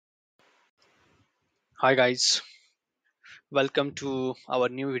Hi guys, welcome to our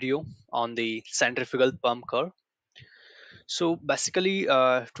new video on the centrifugal pump curve. So basically,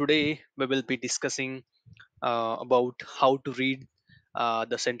 today we will be discussing about how to read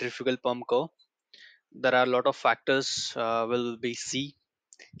the centrifugal pump curve. There are a lot of factors we'll be see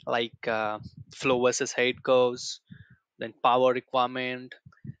like flow versus height curves, then power requirement,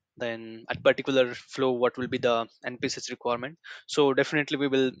 then at particular flow what will be the NPSH requirement. So definitely we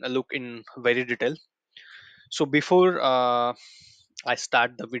will look in very detail. So before I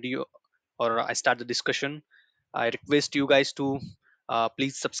start the video or I start the discussion, I request you guys to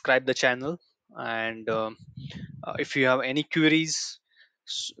please subscribe the channel, and if you have any queries,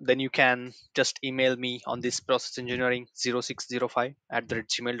 then you can just email me on this process engineering 0605 at the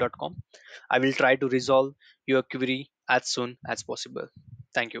gmail.com. I will try to resolve your query as soon as possible.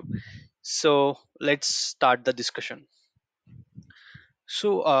 Thank you. So let's start the discussion.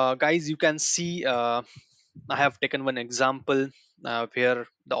 So guys, you can see I have taken one example where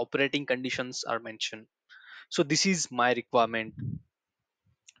the operating conditions are mentioned. So this is my requirement,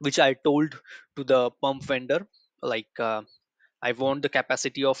 which I told to the pump vendor, like I want the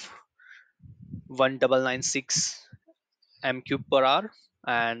capacity of 1996 m cube per hour,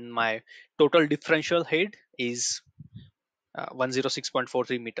 and my total differential head is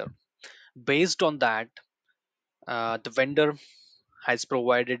 106.43 meter. Based on that, the vendor has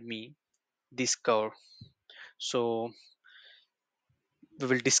provided me this curve. So we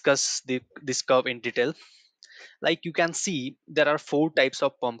will discuss this curve in detail. Like you can see, there are four types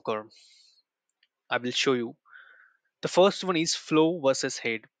of pump curve. I will show you. The first one is flow versus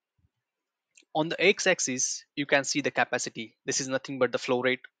head. On the x-axis, you can see the capacity. This is nothing but the flow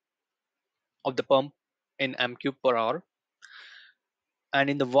rate of the pump in m cube per hour. And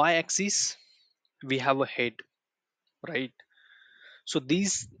in the y-axis, we have a head, right? So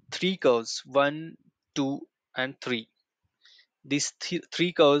these three curves, one, two, and three. These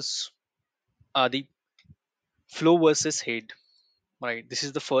three curves are the flow versus head, right? This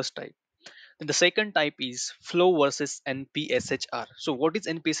is the first type. And the second type is flow versus NPSHR. So what is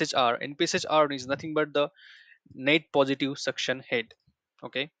NPSHR? NPSHR is nothing but the net positive suction head.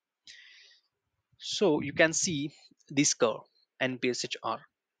 Okay, so you can see this curve NPSHR.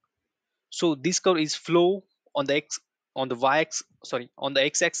 So this curve is flow on the on the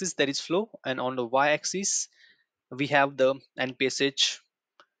x-axis there is flow, and on the y-axis we have the NPSH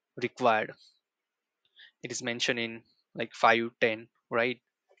required. It is mentioned in like 510, right?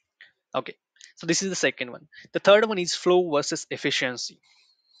 Okay, so this is the second one. The third one is flow versus efficiency,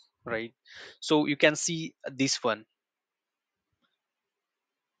 right? So you can see this one.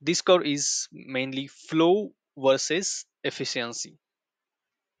 This curve is mainly flow versus efficiency,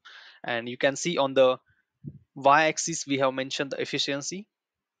 and you can see on the y-axis we have mentioned the efficiency.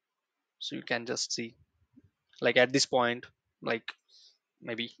 So you can just see, like at this point, like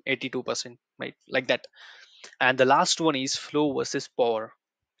maybe 82%, right, like that. And the last one is flow versus power.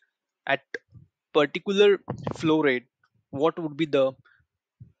 At particular flow rate, what would be the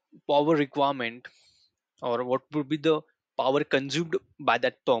power requirement, or what would be the power consumed by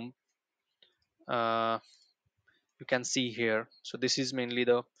that pump? uh, you can see here. So this is mainly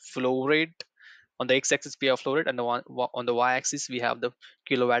the flow rate. On the x-axis we have flow rate, and on the y-axis we have the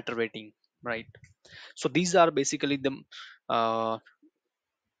kilowatt rating, right? So these are basically the uh,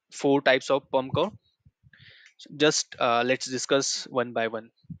 four types of pump curve. So just let's discuss one by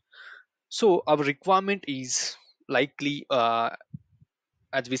one. So our requirement is likely,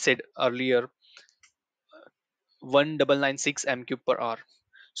 as we said earlier, 1996 m cube per hour.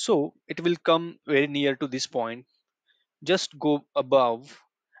 So it will come very near to this point. Just go above,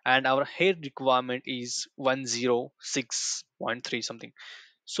 and our head requirement is 106.3 something.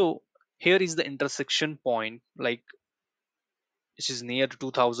 So here is the intersection point, like this is near to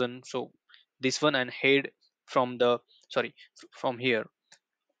 2000. So this one, and head from the, sorry, from here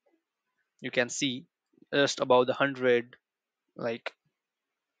you can see just above the 100, like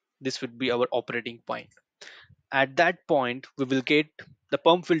this would be our operating point. At that point we will get, the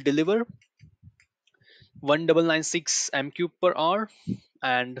pump will deliver 1996 m cube per hour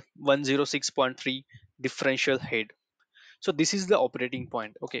and 106.3 differential head. So this is the operating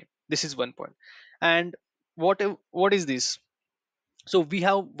point. Okay, this is one point. And what is this? So we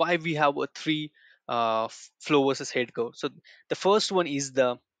have, why we have a three flow versus head curve. So the first one is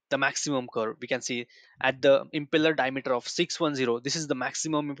the maximum curve. We can see at the impeller diameter of 610, this is the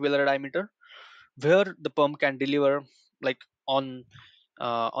maximum impeller diameter where the pump can deliver, like on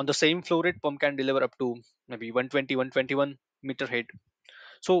the same flow rate, pump can deliver up to maybe 120 121 meter head.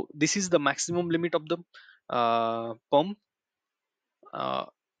 So this is the maximum limit of the pump.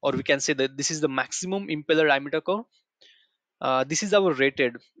 or we can say that this is the maximum impeller diameter curve. This is our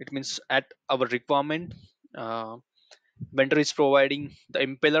rated. It means at our requirement, uh, vendor is providing the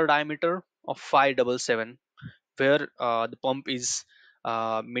impeller diameter of 577, where the pump is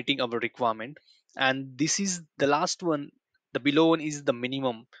meeting our requirement. And this is the last one. The below one is the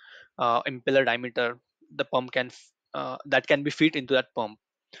minimum impeller diameter the pump that can be fit into that pump.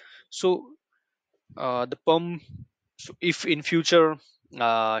 So the pump, so if in future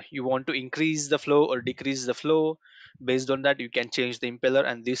you want to increase the flow or decrease the flow, based on that you can change the impeller,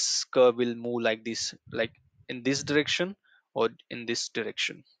 and this curve will move like this, like in this direction or in this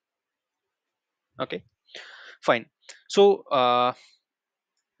direction. Okay, fine. So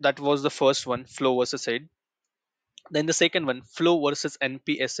that was the first one, flow versus head. Then the second one, flow versus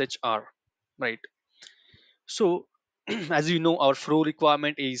npshr, right? So as you know, our flow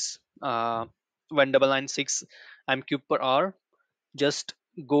requirement is 1996 m cube per hour. Just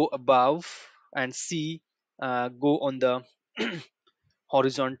go above and see, go on the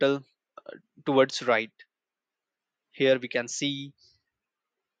horizontal towards right. Here we can see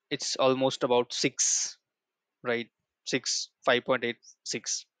it's almost about 6, right? 6,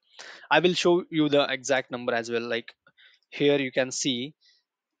 5.86. I will show you the exact number as well. Like here you can see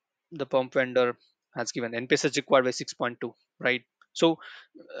the pump vendor has given npsH required by 6.2, right? So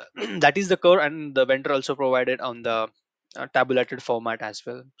that is the curve, and the vendor also provided on the tabulated format as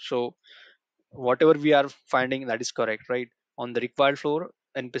well. So whatever we are finding, that is correct, right? On the required floor,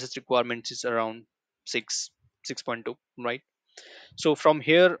 npsH requirements is around 6, 6.2, right? So from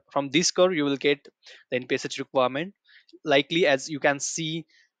here, from this curve, you will get the npsH requirement. Likely, as you can see,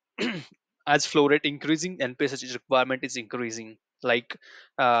 as flow rate increasing, npsH requirement is increasing. Like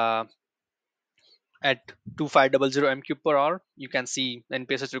uh, at 2500 m cube per hour, you can see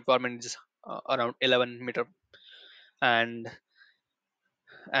npsH requirement is around 11 meter. And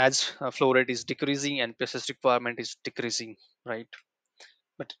as flow rate is decreasing, npsH requirement is decreasing, right?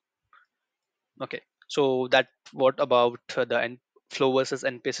 But okay, so that, what about flow versus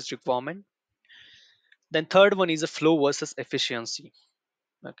npsH requirement? Then third one is a flow versus efficiency.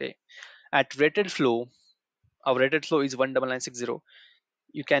 Okay, at rated flow, our rated flow is 19960.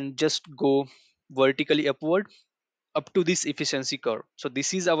 You can just go vertically upward up to this efficiency curve. So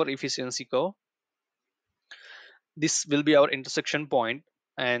this is our efficiency curve. This will be our intersection point,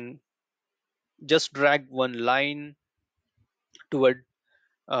 and just drag one line toward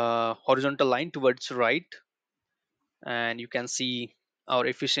horizontal line towards right, and you can see our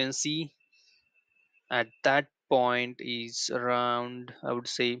efficiency at that point is around, I would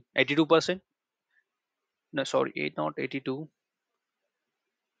say, 82%. No, sorry, 8, not 82,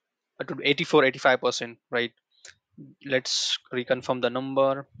 to 84, 85%, right? Let's reconfirm the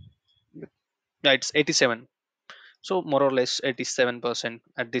number. Yeah, it's 87. So more or less 87%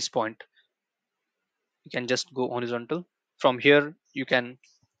 at this point. You can just go horizontal. From here you can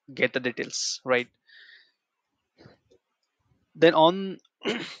get the details, right? Then on,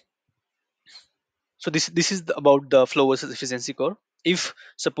 so this is about the flow versus efficiency curve. If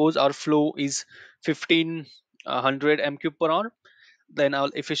suppose our flow is 1500 m cube per hour, then our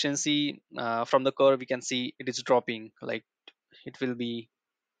efficiency, from the curve we can see it is dropping, like it will be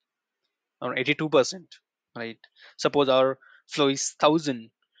around 82%, right? Suppose our flow is 1000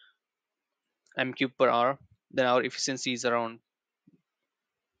 m cube per hour, then our efficiency is around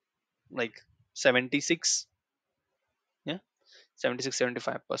like 76, yeah, 76,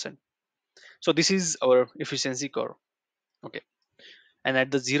 75%. So this is our efficiency curve. Okay, and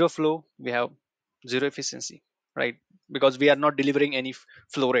at the zero flow we have zero efficiency, right? Because we are not delivering any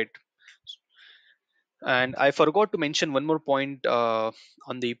flow rate. And I forgot to mention one more point on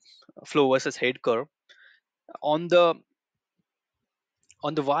the flow versus head curve. On the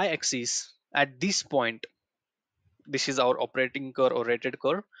y-axis, at this point, this is our operating curve or rated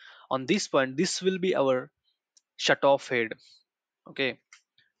curve. On this point, this will be our shut off head. Okay,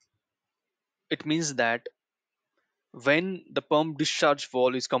 it means that when the pump discharge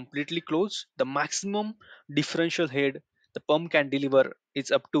valve is completely closed, the maximum differential head the pump can deliver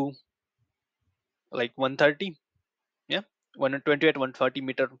is up to like 130, yeah, 120 at 130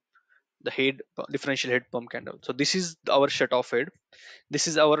 meter. The differential head pump can do. So this is our shut off head. This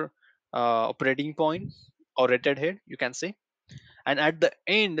is our operating point or rated head, you can say. And at the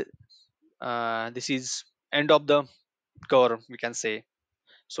end, this is end of the curve, we can say.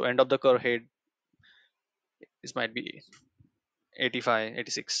 So end of the curve head, this might be 85,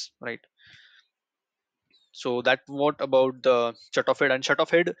 86, right? So that, what about the shutoff head? And shutoff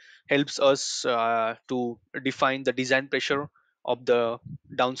head helps us to define the design pressure of the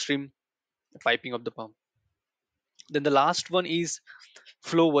downstream piping of the pump. Then the last one is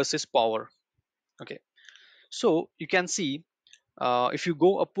flow versus power. Okay, so you can see, if you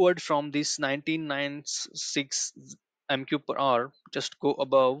go upward from this 1996 mq per hour, just go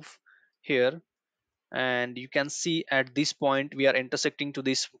above here, and you can see at this point we are intersecting to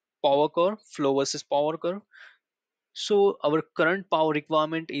this power curve, flow versus power curve. So our current power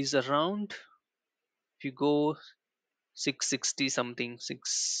requirement is around, if you go 660 something,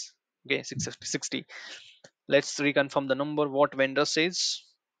 6, okay, 660. Let's reconfirm the number what vendor says.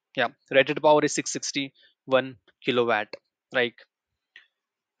 Yeah, rated power is 661 kilowatt, right?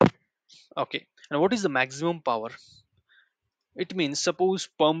 Okay, and what is the maximum power? It means, suppose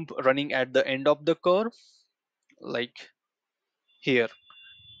pump running at the end of the curve, like here.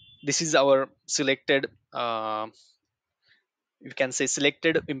 This is our selected, you can say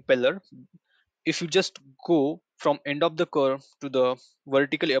selected impeller. If you just go from end of the curve to the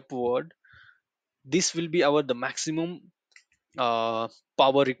vertically upward, this will be our the maximum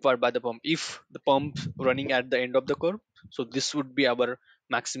power required by the pump. If the pump running at the end of the curve, so this would be our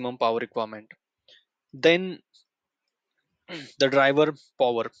maximum power requirement. Then the driver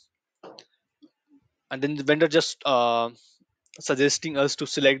power, and then the vendor just suggesting us to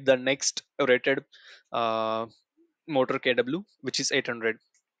select the next rated uh, motor kW, which is 800.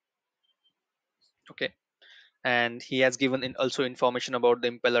 Okay, and he has given in also information about the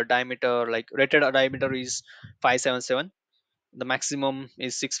impeller diameter, like rated diameter is 577, the maximum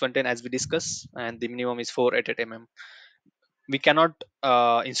is 610 as we discussed, and the minimum is 488 mm. We cannot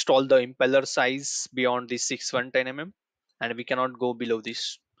install the impeller size beyond the 610 mm, and we cannot go below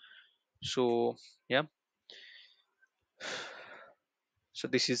this. So yeah, so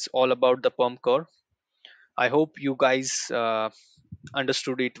this is all about the pump curve. I hope you guys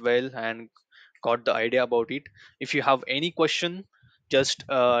understood it well and got the idea about it. If you have any question, just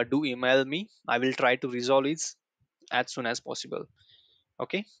do email me. I will try to resolve it as soon as possible.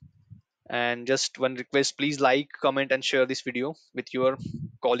 Okay, and just one request, please like, comment and share this video with your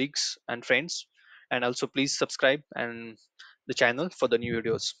colleagues and friends, and also please subscribe and the channel for the new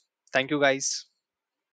videos. Thank you guys.